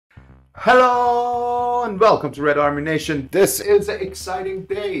Hello and welcome to RedArmyNation. This is an exciting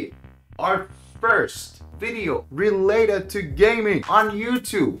day. Our first video related to gaming on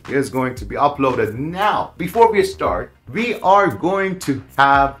YouTube is going to be uploaded now. Before we start, we are going to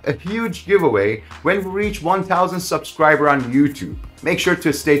have a huge giveaway when we reach 1,000 subscribers on YouTube. Make sure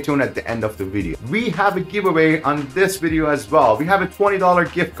to stay tuned at the end of the video. We have a giveaway on this video as well. We have a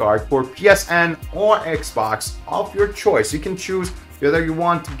 $20 gift card for PSN or Xbox of your choice. You can choose whether you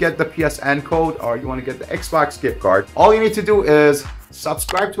want to get the PSN code or you want to get the Xbox gift card. All you need to do is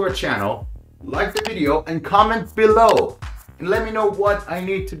subscribe to our channel, like the video, and comment below. And let me know what I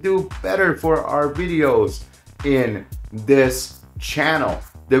need to do better for our videos in this channel.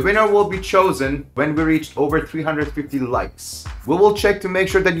 The winner will be chosen when we reach over 350 likes. We will check to make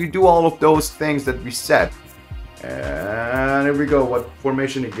sure that you do all of those things that we said. And here we go, what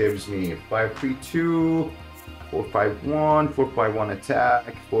formation it gives me. 5-3-2. 4-5-1, 4-5-1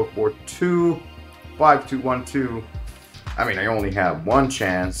 attack, 4-4-2, 5-2-1-2. I mean, I only have one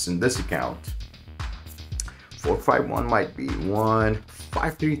chance in this account. 4-5-1 might be one.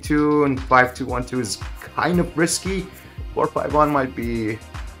 5-3-2 and 5-2-1-2 is kind of risky. 4-5-1 might be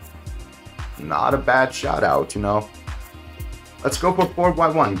not a bad shout out, you know. Let's go for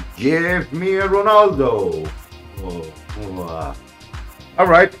 4-5-1. Give me a Ronaldo. All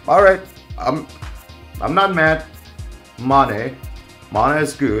right. I'm not mad. Mane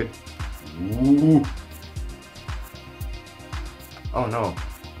is good. Ooh. Oh no.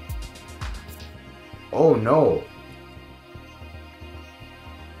 Oh no.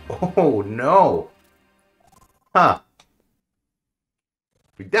 Oh no. Huh.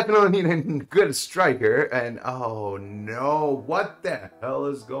 We definitely need a good striker. And oh no. What the hell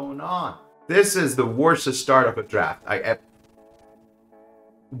is going on? This is the worst start of a draft.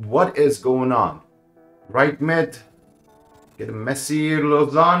 What is going on? Right mid, get a Messi,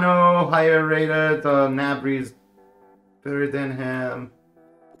 Lozano, higher rated, Nabry's better than him.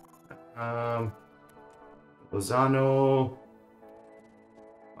 Lozano.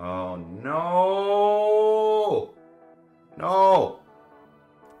 Oh no! No!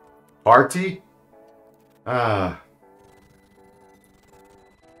 Party?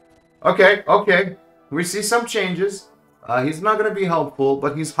 Okay. We see some changes. He's not gonna be helpful,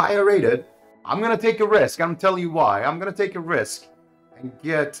 but he's higher rated. I'm going to take a risk. I'm telling you why. I'm going to take a risk and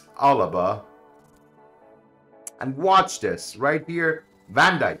get Alaba. And watch this. Right here.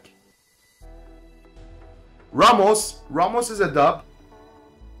 Van Dijk. Ramos is a dub.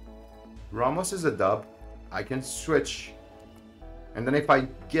 I can switch. And then if I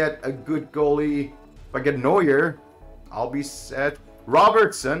get a good goalie, if I get Neuer, I'll be set.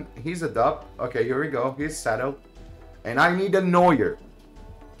 Robertson, he's a dub. Okay, here we go. He's settled. And I need a Neuer.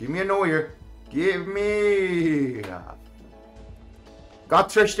 Give me a Neuer. Give me. Got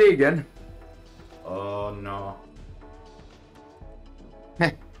Ter Stegen. Oh no.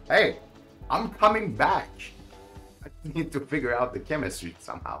 Hey, I'm coming back. I need to figure out the chemistry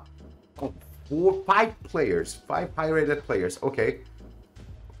somehow. Oh, 5 players, 5 high-rated players. Okay.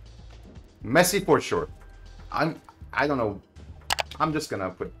 Messi for sure. I don't know. I'm just gonna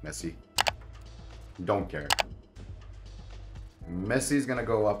put Messi. Don't care. Messi's gonna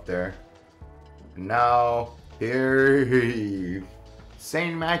go up there. Now, here,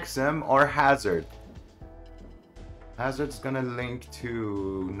 Saint Maxim or Hazard. Hazard's gonna link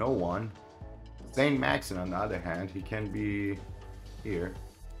to no one. Saint Maxim, on the other hand, he can be here.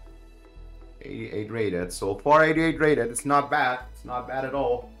 88 rated. So far, 88 rated. It's not bad. It's not bad at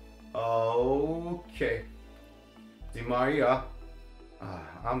all. Okay. Di Maria.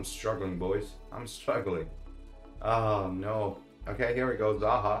 I'm struggling, boys. I'm struggling. Oh, no. Okay, here we go.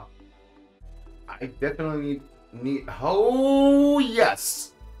 Zaha. I definitely need. Oh,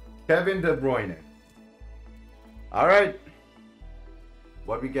 yes. Kevin De Bruyne. All right.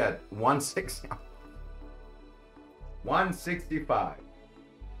 What we get? 160. 165.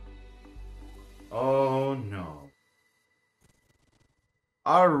 Oh, no.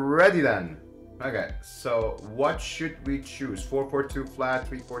 Alrighty then. Okay, so what should we choose? 4-4-2 flat,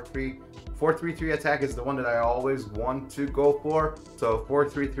 3-4-3. 4-3-3 attack is the one that I always want to go for. So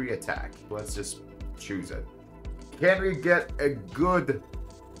 4-3-3 attack. Let's just choose it. Can we get a good...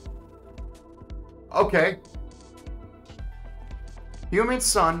 Okay. Human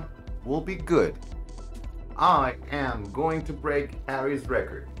Son will be good. I am going to break Harry's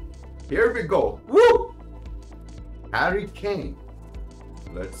record. Here we go. Woo! Harry Kane.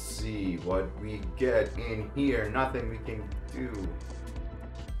 Let's see what we get in here. Nothing we can do.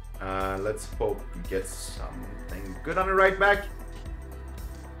 Let's hope we get something good on the right back.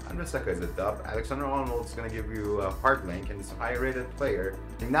 Andruseka is a dub. Alexander Arnold is going to give you a hard link, and it's a high rated player.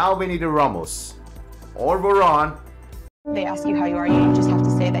 And now we need a Ramos or Varane. They ask you how you are, you just have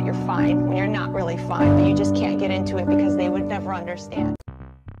to say that you're fine when you're not really fine, but you just can't get into it because they would never understand.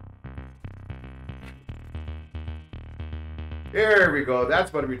 Here we go.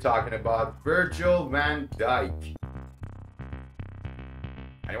 That's what we're talking about. Virgil van Dijk.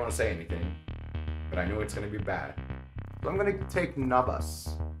 I didn't want to say anything, but I knew it's going to be bad. So I'm going to take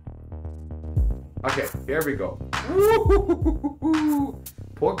Navas. Okay, here we go.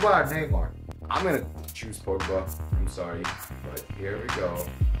 Pogba or Neymar? I'm going to choose Pogba. I'm sorry, but here we go.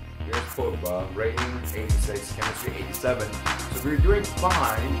 Here's Pogba. Rating 86, chemistry 87. So we're doing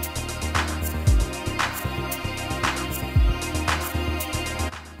fine.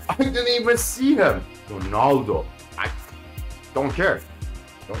 I didn't even see him. Ronaldo. I don't care.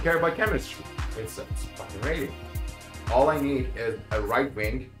 Don't care about chemistry. It's fucking rating. All I need is a right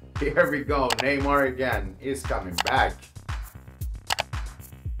wing. Here we go. Neymar again. He's coming back.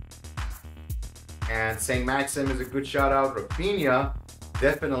 And St. Maxim is a good shout out. Rafinha.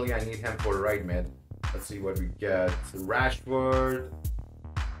 Definitely I need him for right mid. Let's see what we get. Rashford.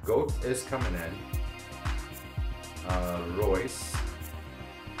 Goat is coming in. Royce.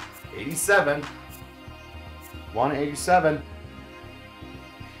 87. 187.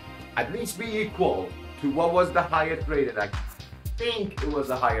 At least be equal to what was the highest rated. I think it was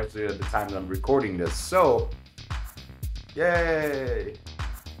the highest rated at the time that I'm recording this. So, yay.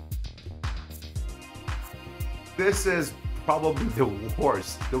 This is probably the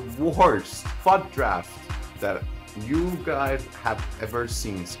worst FUT draft that you guys have ever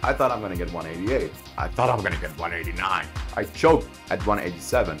seen. I thought I'm gonna get 188. I thought I'm gonna get 189. I choked at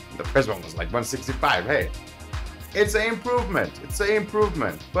 187. The first one was like 165. Hey, it's an improvement. It's an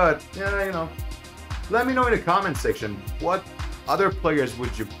improvement. But yeah, you know, let me know in the comment section what other players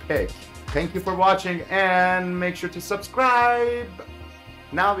would you pick. Thank you for watching and make sure to subscribe.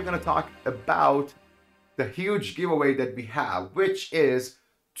 Now we're gonna talk about the huge giveaway that we have, which is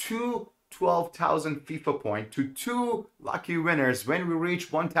 12,000 FIFA point to 2 lucky winners when we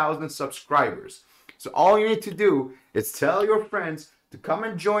reach 1,000 subscribers. So all you need to do is tell your friends to come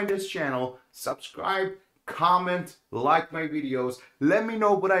and join this channel, subscribe, comment, like my videos. Let me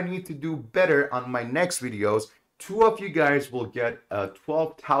know what I need to do better on my next videos. 2 of you guys will get a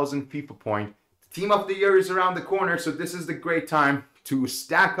 12,000 FIFA point. Team of the year is around the corner, so this is the great time to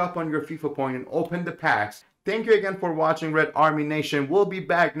stack up on your FIFA point and open the packs. Thank you again for watching Red Army Nation. We'll be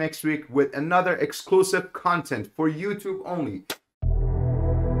back next week with another exclusive content for YouTube only.